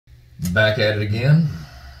Back at it again.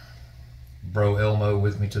 Bro Elmo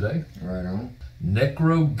with me today. Right on.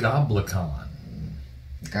 Necrogoblikon.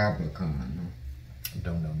 Goblikon.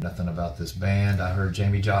 Don't know nothing about this band. I heard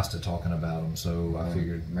Jamie Josta talking about them, so I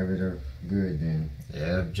figured maybe they're good then.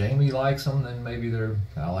 Yeah, if Jamie likes them, then maybe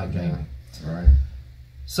I like Jamie. Yeah, right.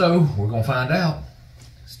 So we're gonna find out.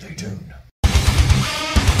 Stay tuned.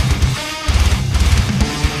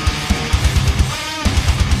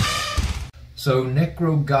 So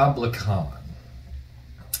Necrogoblikon.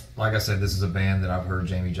 Like I said, this is a band that I've heard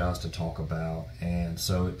Jamie Josta talk about, and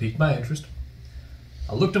so it piqued my interest.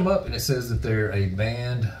 I looked them up, and it says that they're a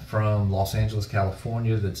band from Los Angeles,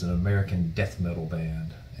 California that's an American death metal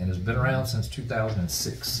band, and has been around since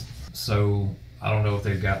 2006. So I don't know if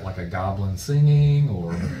they've got like a goblin singing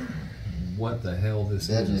or what the hell this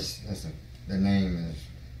is. The name is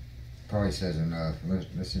probably says enough.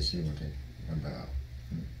 Let's just see what they're about.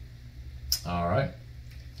 All right.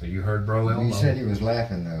 So you heard Bro Elmo. You said he was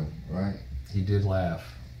laughing though, right? He did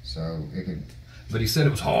laugh. So it could. But he said it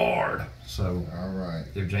was hard. So all right.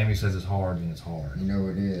 If Jamie says it's hard, then it's hard. You know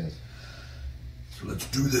it is. So let's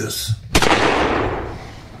do this.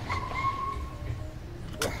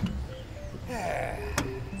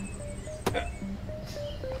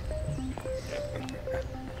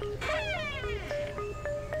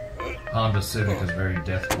 Honda Civic is very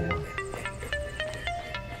deathcore.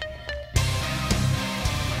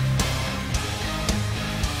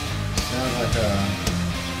 Sounds like a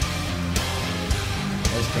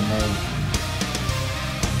Eskimo.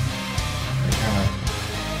 They kind of.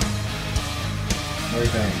 What do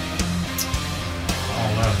you think? I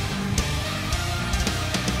don't know.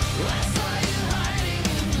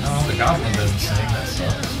 No, the goblin doesn't sing. That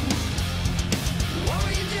sucks.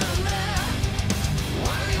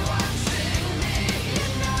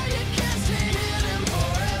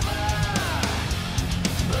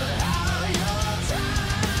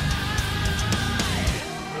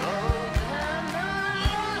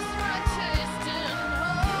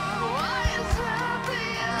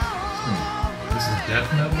 Death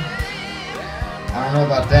metal? I don't know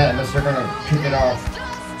about that unless they're gonna kick it off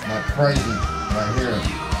like crazy right here.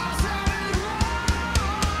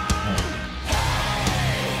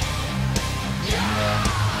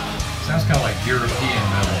 Sounds kind of like European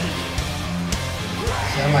metal.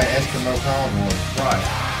 Sound like Eskimo cowboy. Right.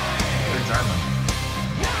 They're German.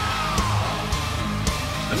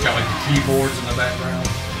 That's got like the keyboards in the background.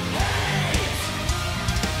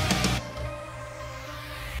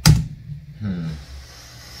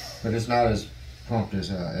 But it's not as pumped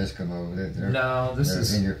as Eskimo. No, this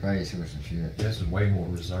is in your face with some shit. This is way more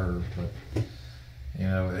reserved, but you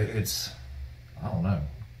know, it's I don't know.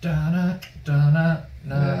 Yeah.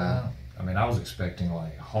 I mean, I was expecting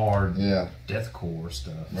like hard deathcore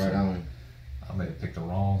stuff. Right on. I may have picked the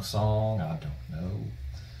wrong song. I don't know,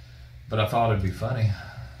 but I thought it'd be funny.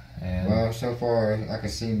 And well, so far I can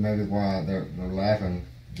see maybe why they're laughing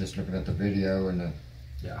just looking at the video and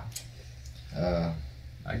the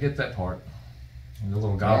I get that part. The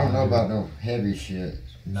little I goblin. don't know about no heavy shit.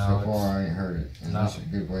 No, so far I ain't heard it. And that's a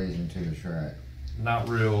good ways into the track. Not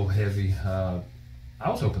real heavy. I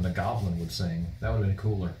was hoping the goblin would sing. That would have been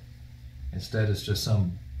cooler. Instead, it's just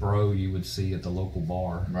some bro you would see at the local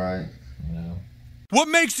bar. Right. You know. What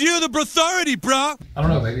makes you the authority, bro? I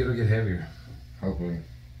don't know. Maybe it'll get heavier. Hopefully.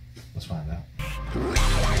 Let's find out.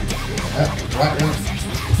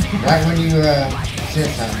 Right when you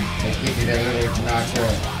said something, they give you that little notch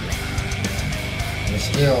up. But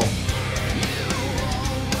still,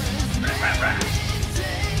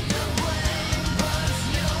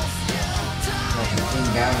 like a King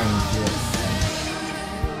Diamond and shit.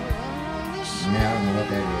 Now I don't know what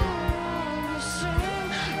that is.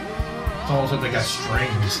 It's almost like they got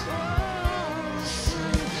strings.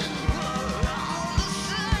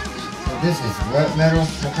 So this is what metal?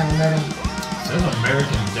 What kind of metal? It says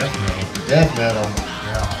American death metal. Death metal.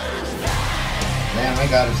 Yeah. Damn, they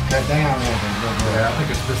got us cut down. Yeah, I think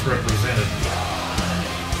it's misrepresented.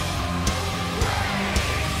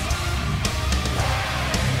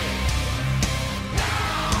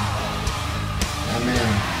 I mean,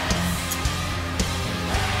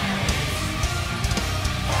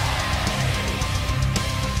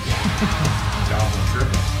 Goblin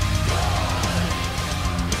tripping.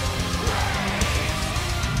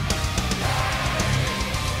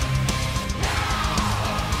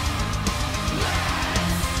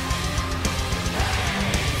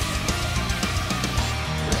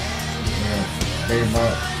 pretty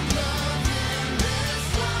much.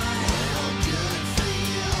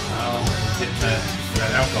 Getting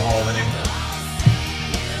that alcohol in him.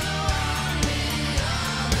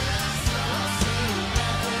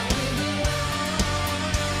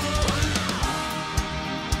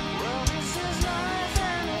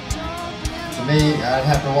 me, I'd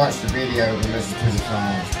have to watch the video to listen to the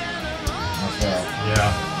songs myself.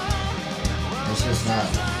 Yeah. It's just not.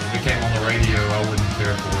 If it came on the radio, I wouldn't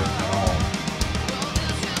care for it at all.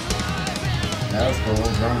 That was cool,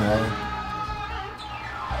 drum roll.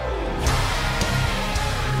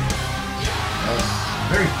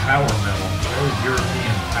 Very power metal, very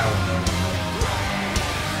European power metal.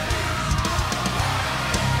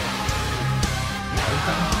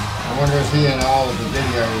 I wonder if he in all of the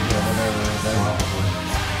videos or whatever. Probably.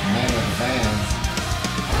 The name of the band.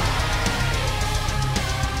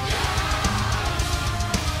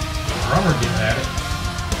 Drummer getting at it.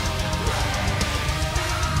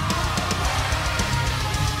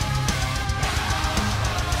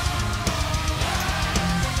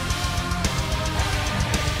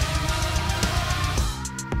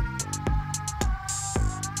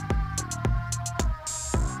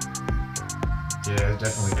 Yeah,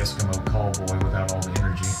 definitely Eskimo callboy without all the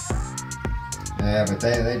energy. Yeah, but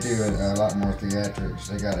they do a lot more theatrics.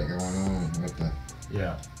 They got it going on with the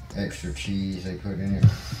extra cheese they put in it.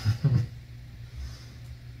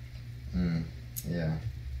 Yeah.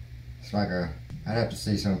 It's like I'd have to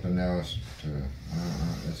see something else to.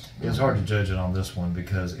 It's hard to judge it on this one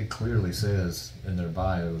because it clearly says in their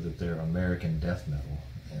bio that they're American death metal,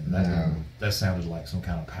 and that sounded like some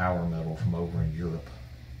kind of power metal from over in Europe.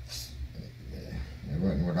 It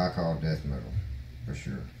wasn't what I call death metal, for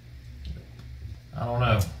sure. I don't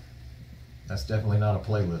know. That's definitely not a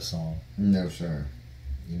playlist song. No, sir.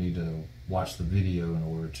 You need to watch the video in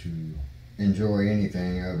order to enjoy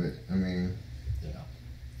anything of it. I mean, yeah,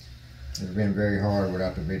 it's been very hard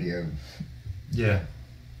without the video. Yeah,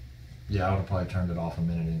 I would have probably turned it off a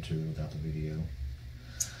minute into without the video.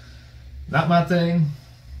 Not my thing.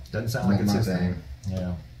 Doesn't sound like it's his thing.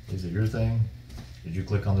 Yeah, is it your thing? Did you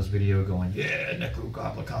click on this video going, yeah,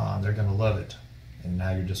 Necrogoblikon, they're gonna love it, and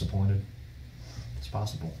now you're disappointed? It's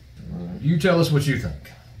possible. Right. You tell us what you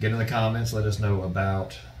think. Get in the comments. Let us know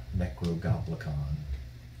about Necrogoblikon.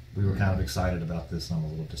 We were kind of excited about this, and I'm a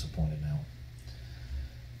little disappointed now.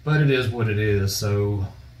 But it is what it is, so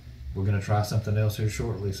we're going to try something else here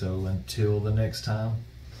shortly. So until the next time,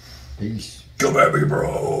 peace. Come at me,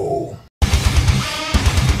 bro.